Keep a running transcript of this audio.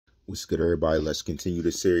What's good, everybody? Let's continue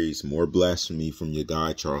the series. More blasphemy from your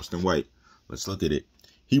guy, Charleston White. Let's look at it.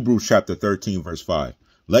 Hebrews chapter 13, verse 5.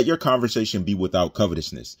 Let your conversation be without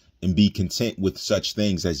covetousness, and be content with such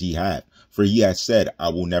things as ye have. For he has said, I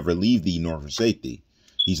will never leave thee nor forsake thee.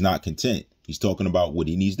 He's not content. He's talking about what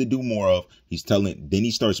he needs to do more of. Then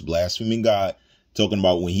he starts blaspheming God, talking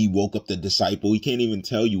about when he woke up the disciple. He can't even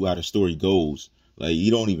tell you how the story goes. Like,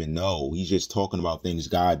 you don't even know. He's just talking about things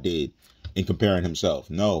God did and comparing himself.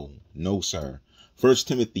 No, sir. 1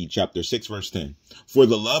 Timothy chapter 6, verse 10. For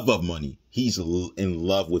the love of money, he's in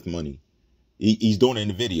love with money. He's doing it in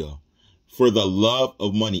the video. For the love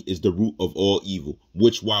of money is the root of all evil,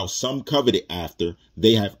 which while some coveted after,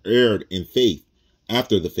 they have erred in faith,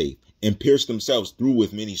 after the faith, and pierced themselves through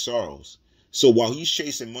with many sorrows. So while he's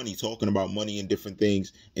chasing money, talking about money and different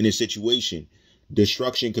things in his situation,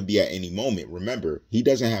 destruction could be at any moment. Remember, he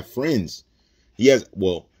doesn't have friends. He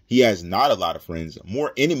has not a lot of friends,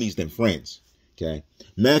 more enemies than friends. Okay.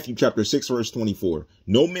 Matthew chapter 6, verse 24.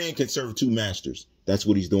 No man can serve two masters. That's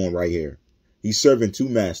what he's doing right here. He's serving two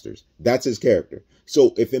masters. That's his character.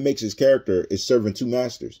 So if it makes his character is serving two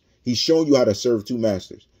masters, he's showing you how to serve two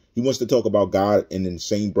masters. He wants to talk about God and in the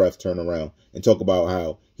same breath turn around and talk about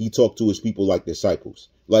how he talked to his people like disciples.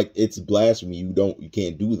 Like, it's blasphemy. You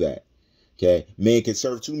can't do that. Okay. Man can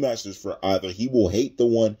serve two masters, for either he will hate the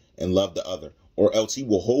one and love the other, or else he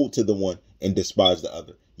will hold to the one and despise the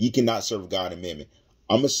other. Ye cannot serve God and mammon.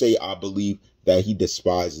 I'm going to say I believe that he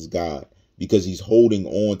despises God because he's holding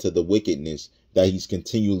on to the wickedness that he's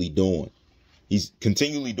continually doing. He's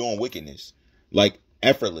continually doing wickedness, like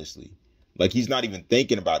effortlessly. Like, he's not even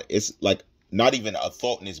thinking about it. It's like not even a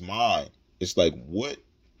thought in his mind. It's like, what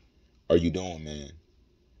are you doing, man?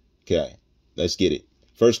 Okay, let's get it.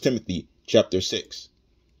 1 Timothy chapter 6,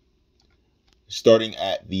 starting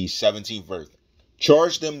at the 17th verse.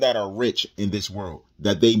 Charge them that are rich in this world,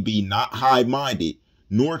 that they be not high-minded,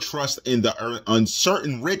 nor trust in the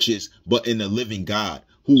uncertain riches, but in the living God,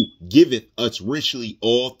 who giveth us richly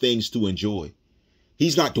all things to enjoy.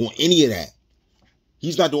 He's not doing any of that.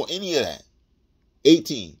 He's not doing any of that.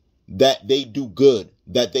 18, that they do good,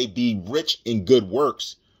 that they be rich in good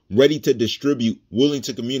works, ready to distribute, willing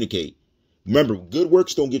to communicate. Remember, good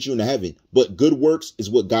works don't get you into heaven, but good works is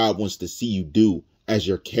what God wants to see you do as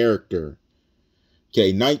your character.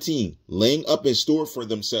 Okay, 19, laying up in store for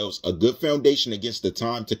themselves a good foundation against the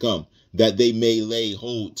time to come, that they may lay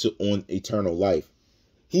hold on eternal life.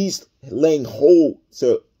 He's laying hold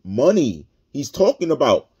to money. He's talking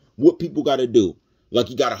about what people got to do. Like,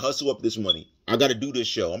 you got to hustle up this money. I got to do this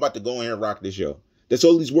show. I'm about to go in here and rock this show. That's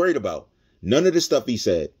all he's worried about. None of the stuff he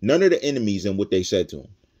said. None of the enemies and what they said to him.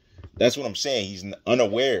 That's what I'm saying. He's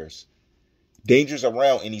unawares. Danger's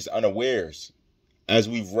around and he's unawares. As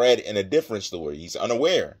we've read in a different story, he's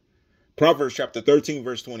unaware. Proverbs chapter 13,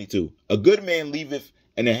 verse 22. A good man leaveth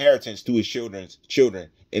an inheritance to his children's children,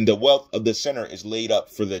 and the wealth of the sinner is laid up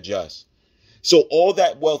for the just. So all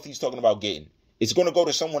that wealth he's talking about getting, it's going to go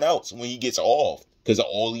to someone else when he gets off because of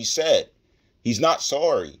all he said. He's not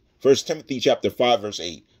sorry. 1 Timothy chapter 5, verse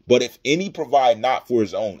 8. But if any provide not for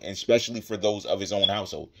his own, and especially for those of his own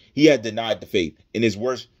household, he had denied the faith and is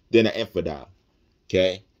worse than an infidel.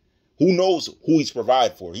 Okay. Who knows who he's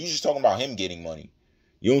provided for? He's just talking about him getting money.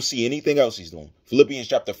 You don't see anything else he's doing. Philippians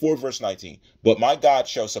chapter 4, verse 19. But my God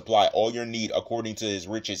shall supply all your need according to his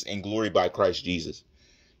riches in glory by Christ Jesus.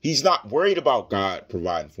 He's not worried about God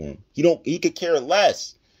providing for him. He could care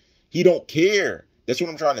less. He don't care. That's what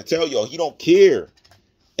I'm trying to tell y'all. He don't care.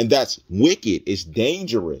 And that's wicked. It's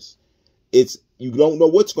dangerous. You don't know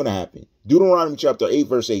what's going to happen. Deuteronomy chapter 8,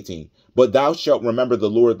 verse 18. But thou shalt remember the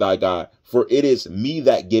Lord thy God, for it is me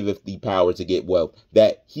that giveth thee power to get wealth,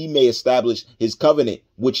 that he may establish his covenant,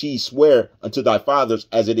 which he sware unto thy fathers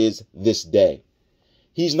as it is this day.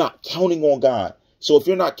 He's not counting on God. So if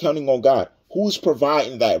you're not counting on God, who's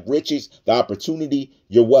providing that riches, the opportunity,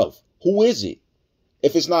 your wealth? Who is it?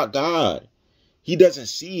 If it's not God, he doesn't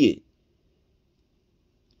see it.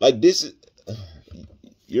 Like, this is,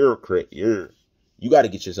 you got to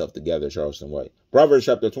get yourself together, Charleston White. Proverbs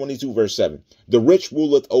chapter 22, verse 7. The rich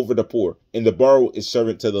ruleth over the poor, and the borrower is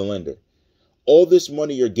servant to the lender. All this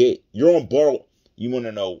money you're on borrow. You want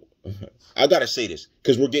to know, I got to say this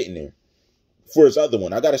because we're getting there. For his other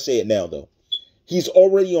one, I got to say it now, though. He's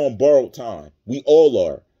already on borrowed time. We all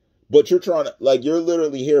are. But you're you're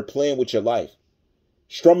literally here playing with your life.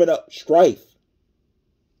 Strumming up strife.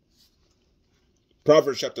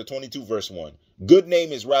 Proverbs chapter 22, verse 1. Good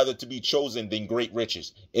name is rather to be chosen than great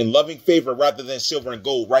riches, in loving favor rather than silver and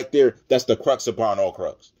gold. Right there, that's the crux upon all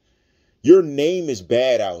crux. Your name is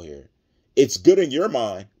bad out here. It's good in your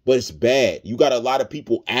mind, but it's bad. You got a lot of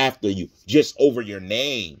people after you just over your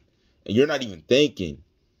name. And you're not even thinking.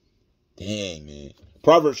 Dang, man.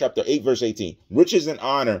 Proverbs chapter 8, verse 18. Riches and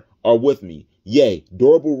honor are with me. Yea,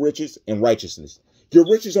 durable riches and righteousness. Your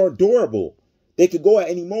riches are durable. They could go at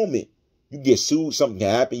any moment. You get sued, something can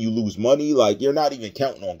happen, you lose money. Like, you're not even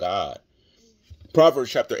counting on God. Proverbs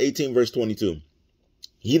chapter 18, verse 22.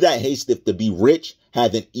 He that hasteth to be rich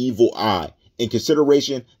hath an evil eye. In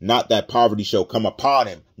consideration, not that poverty shall come upon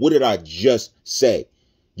him. What did I just say?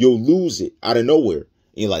 You'll lose it out of nowhere. And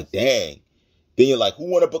you're like, dang. Then you're like, who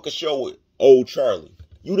want to book a show with old Charlie?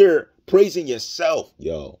 You there praising yourself,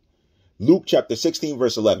 yo. Luke chapter 16,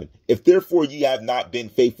 verse 11. If therefore ye have not been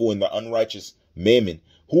faithful in the unrighteous mammon,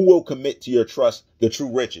 who will commit to your trust the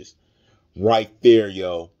true riches? Right there,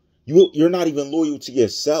 yo. You're not even loyal to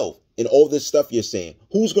yourself in all this stuff you're saying.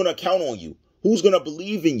 Who's going to count on you? Who's going to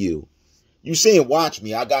believe in you? You saying, watch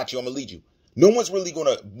me, I got you, I'm going to lead you. No one's really going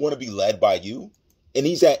to want to be led by you. And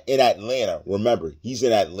he's in Atlanta. Remember, he's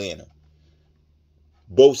in Atlanta.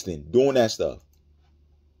 Boasting, doing that stuff.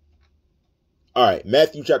 All right,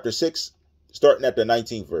 Matthew chapter 6, starting at the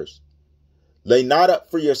 19th verse. Lay not up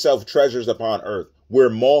for yourself treasures upon earth, where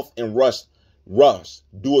moth and rust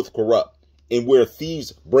doeth corrupt, and where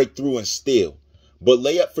thieves break through and steal. But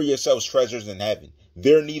lay up for yourselves treasures in heaven.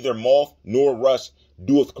 There neither moth nor rust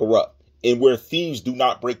doeth corrupt, and where thieves do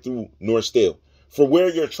not break through nor steal. For where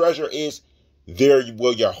your treasure is, there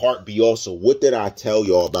will your heart be also. What did I tell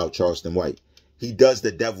y'all about Charleston White? He does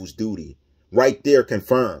the devil's duty. Right there,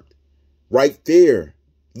 confirmed. Right there.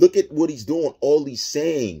 Look at what he's doing. All he's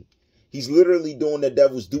saying. He's literally doing the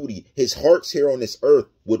devil's duty. His heart's here on this earth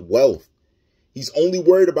with wealth. He's only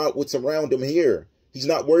worried about what's around him here. He's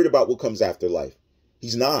not worried about what comes after life.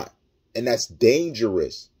 He's not. And that's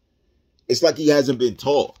dangerous. It's like he hasn't been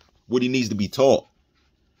taught what he needs to be taught.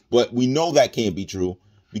 But we know that can't be true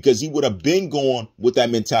because he would have been going with that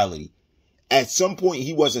mentality. At some point,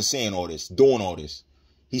 he wasn't saying all this, doing all this.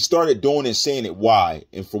 He started doing and saying it. Why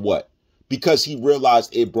and for what? Because he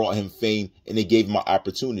realized it brought him fame and it gave him an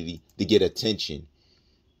opportunity to get attention.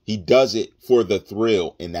 He does it for the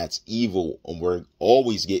thrill, and that's evil. And we're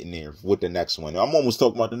always getting there with the next one. I'm almost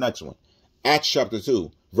talking about the next one. Acts chapter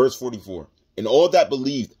 2, verse 44. And all that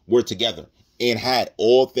believed were together and had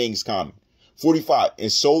all things common. 45.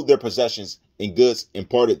 And sold their possessions and goods and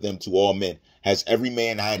parted them to all men, as every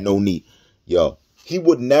man had no need. Yo, he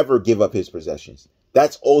would never give up his possessions.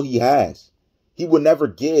 That's all he has. He would never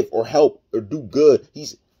give or help or do good.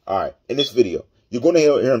 He's all right. In this video, you're going to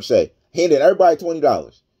hear him say, handing everybody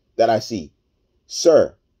 $20 that I see.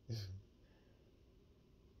 Sir,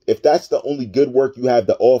 if that's the only good work you have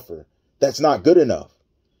to offer, that's not good enough,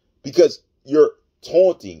 because you're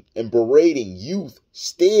taunting and berating youth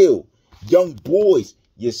still, young boys.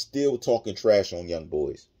 You're still talking trash on young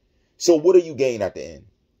boys. So what are you gaining at the end?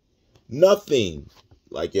 Nothing.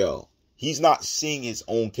 Like, yo, he's not seeing his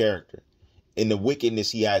own character and the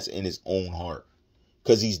wickedness he has in his own heart,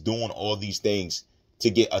 because he's doing all these things to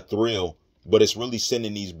get a thrill, but it's really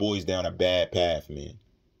sending these boys down a bad path, man.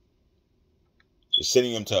 It's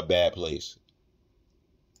sending them to a bad place.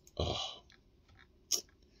 Oh.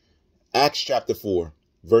 Acts chapter 4,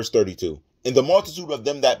 verse 32. And the multitude of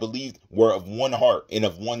them that believed were of one heart and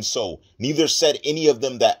of one soul. Neither said any of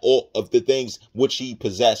them that all of the things which he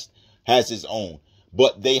possessed has his own,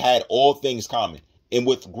 but they had all things common. And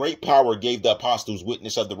with great power gave the apostles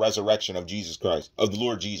witness of the resurrection of Jesus Christ, of the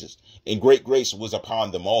Lord Jesus. And great grace was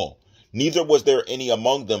upon them all. Neither was there any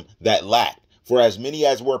among them that lacked. For as many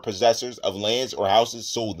as were possessors of lands or houses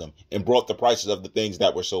sold them, and brought the prices of the things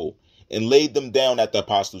that were sold, and laid them down at the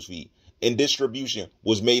apostles' feet. And distribution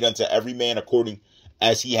was made unto every man according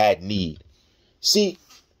as he had need. See,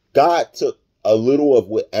 God took a little of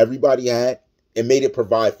what everybody had and made it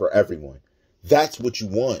provide for everyone. That's what you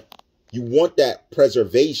want. You want that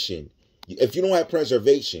preservation. If you don't have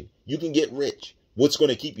preservation, you can get rich. What's going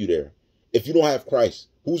to keep you there? If you don't have Christ,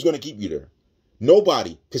 who's going to keep you there?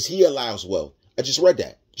 Nobody, because he allows wealth. I just read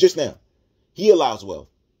that just now. He allows wealth.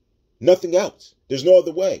 Nothing else. There's no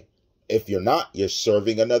other way. If you're not, you're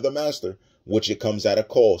serving another master, which it comes at a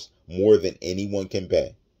cost more than anyone can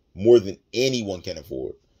pay, more than anyone can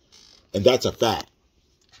afford. And that's a fact.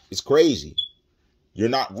 It's crazy. You're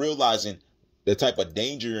not realizing the type of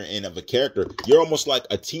danger you're in of a character. You're almost like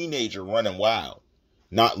a teenager running wild,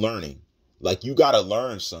 not learning. Like, you got to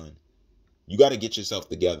learn, son. You got to get yourself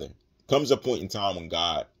together. Comes a point in time when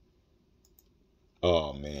God,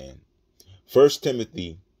 oh man. 1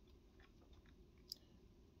 Timothy.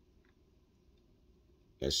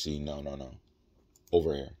 Let's see. No.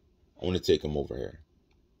 Over here. I want to take him over here.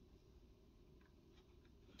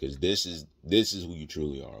 Because this is who you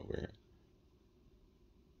truly are over here.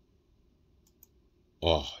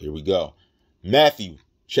 Oh, here we go. Matthew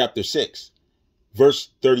chapter 6, verse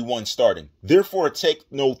 31 starting. Therefore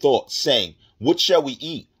take no thought, saying, what shall we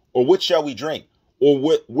eat? Or what shall we drink?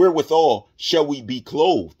 Or wherewithal shall we be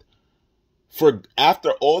clothed? For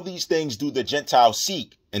after all these things do the Gentiles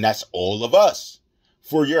seek, and that's all of us.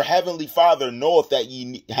 For your heavenly Father knoweth that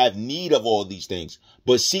ye have need of all these things.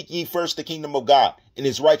 But seek ye first the kingdom of God and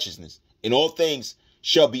his righteousness, and all things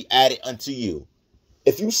shall be added unto you.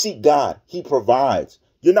 If you seek God, he provides.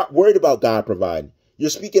 You're not worried about God providing. You're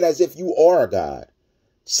speaking as if you are God.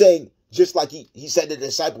 Saying, just like he said to the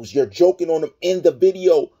disciples, you're joking on them in the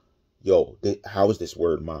video. Yo, how is this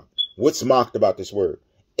word mocked? What's mocked about this word?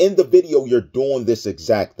 In the video, you're doing this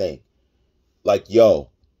exact thing. Like, yo,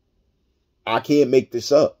 I can't make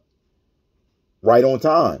this up. Right on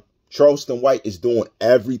time. Charleston White is doing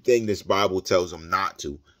everything this Bible tells him not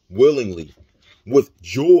to. Willingly. With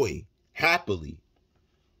joy. Happily.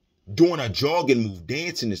 Doing a jogging move.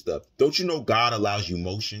 Dancing and stuff. Don't you know God allows you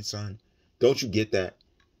motion, son? Don't you get that?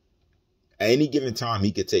 At any given time,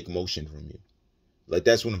 he could take motion from you. Like,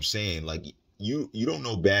 that's what I'm saying. Like, you don't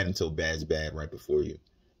know bad until bad's bad right before you.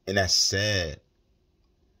 And that's sad.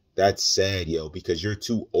 That's sad, yo, because you're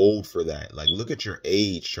too old for that. Like, look at your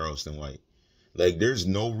age, Charleston White. Like, there's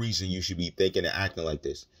no reason you should be thinking and acting like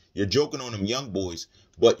this. You're joking on them young boys,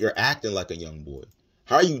 but you're acting like a young boy.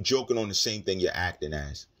 How are you joking on the same thing you're acting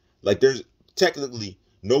as? Like, there's technically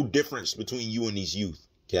no difference between you and these youth,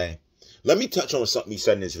 okay? Let me touch on something he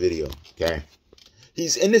said in this video, okay?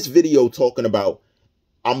 He's in this video talking about,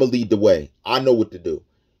 I'm going to lead the way. I know what to do.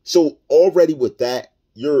 So already with that,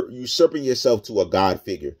 you're usurping yourself to a God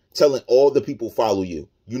figure, telling all the people follow you.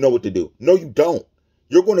 You know what to do. No, you don't.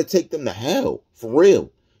 You're going to take them to hell, for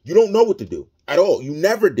real. You don't know what to do at all. You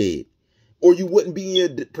never did. Or you wouldn't be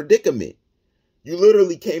in a predicament. You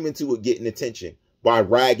literally came into it getting attention by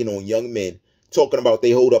ragging on young men, talking about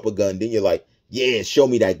they hold up a gun. Then you're like, yeah, show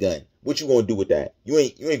me that gun. What you going to do with that? You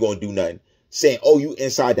ain't going to do nothing. Saying, oh, you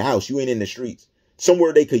inside the house. You ain't in the streets.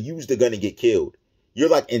 Somewhere they could use the gun and get killed. You're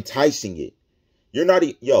like enticing it. You're not,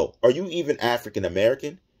 yo, are you even African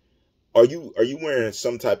American? Are you wearing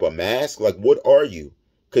some type of mask? Like, what are you?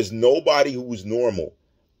 Because nobody who's normal,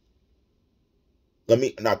 I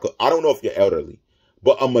don't know if you're elderly,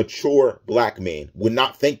 but a mature black man would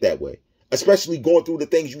not think that way. Especially going through the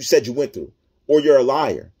things you said you went through. Or you're a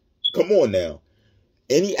liar. Come on now.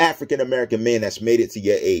 Any African American man that's made it to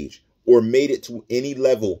your age or made it to any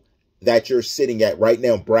level that you're sitting at right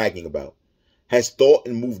now bragging about has thought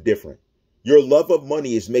and moved different. Your love of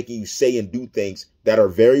money is making you say and do things that are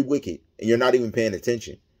very wicked, and you're not even paying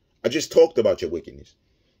attention. I just talked about your wickedness.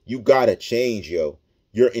 You gotta change, yo.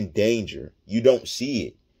 You're in danger. You don't see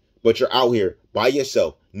it. But you're out here by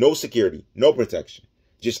yourself. No security, no protection.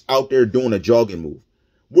 Just out there doing a jogging move.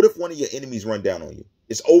 What if one of your enemies run down on you?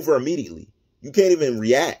 It's over immediately. You can't even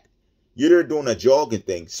react. You're there doing a jogging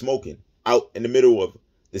thing, smoking, out in the middle of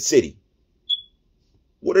the city.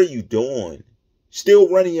 What are you doing? Still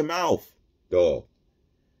running your mouth. Dog,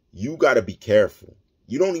 you got to be careful.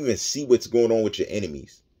 You don't even see what's going on with your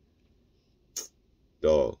enemies.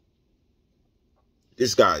 Dog,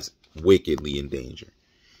 this guy's wickedly in danger.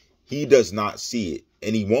 He does not see it,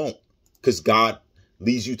 and he won't, because God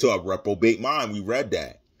leads you to a reprobate mind. We read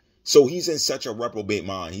that. So he's in such a reprobate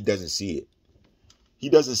mind, he doesn't see it. He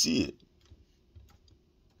doesn't see it.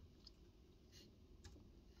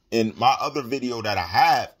 In my other video that I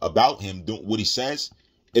have about him doing what he says,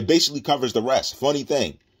 it basically covers the rest. Funny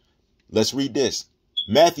thing. Let's read this.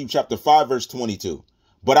 Matthew chapter 5, verse 22.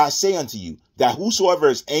 But I say unto you that whosoever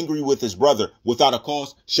is angry with his brother without a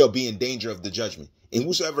cause shall be in danger of the judgment. And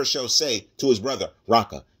whosoever shall say to his brother,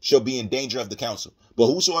 Raka, shall be in danger of the council. But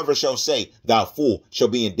whosoever shall say, thou fool, shall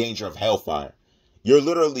be in danger of hellfire. You're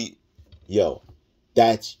literally, yo,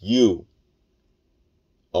 that's you.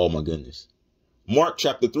 Oh my goodness. Mark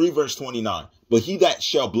chapter 3, verse 29. But he that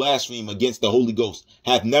shall blaspheme against the Holy Ghost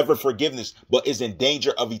hath never forgiveness, but is in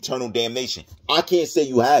danger of eternal damnation. I can't say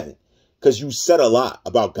you haven't, because you said a lot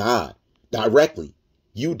about God directly.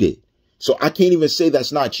 You did. So I can't even say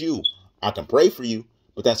that's not you. I can pray for you,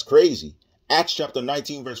 but that's crazy. Acts chapter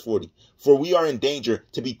 19, verse 40. For we are in danger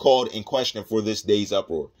to be called in question for this day's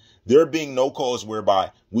uproar, there being no cause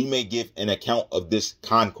whereby we may give an account of this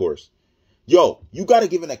concourse. Yo, you got to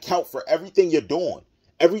give an account for everything you're doing,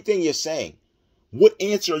 everything you're saying. What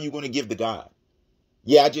answer are you going to give to God?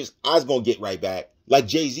 Yeah, I was going to get right back. Like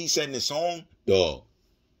Jay-Z said in the song, dog.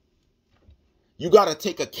 You got to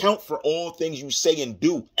take account for all things you say and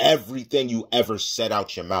do, everything you ever said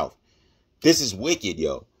out your mouth. This is wicked,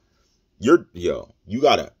 yo. You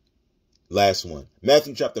got to. Last one.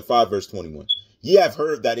 Matthew chapter 5, verse 21. Ye have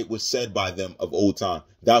heard that it was said by them of old time,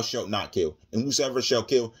 thou shalt not kill, and whosoever shall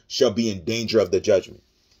kill shall be in danger of the judgment.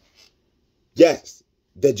 Yes,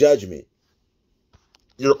 the judgment.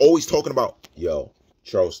 You're always talking about, yo,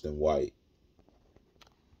 Charleston White.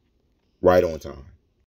 Right on time.